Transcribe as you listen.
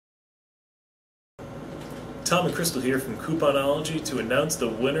Tom and Crystal here from Couponology to announce the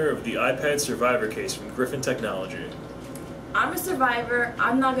winner of the iPad Survivor case from Griffin Technology. I'm a survivor,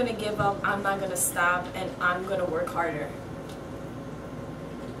 I'm not going to give up, I'm not going to stop, and I'm going to work harder.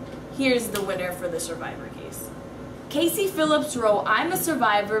 Here's the winner for the Survivor case. Casey Phillips wrote, "I'm a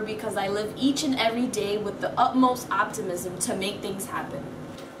survivor because I live each and every day with the utmost optimism to make things happen."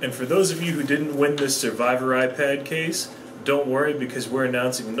 And for those of you who didn't win this Survivor iPad case, don't worry because we're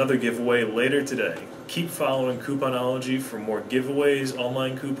announcing another giveaway later today. Keep following Couponology for more giveaways,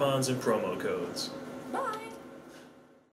 online coupons, and promo codes.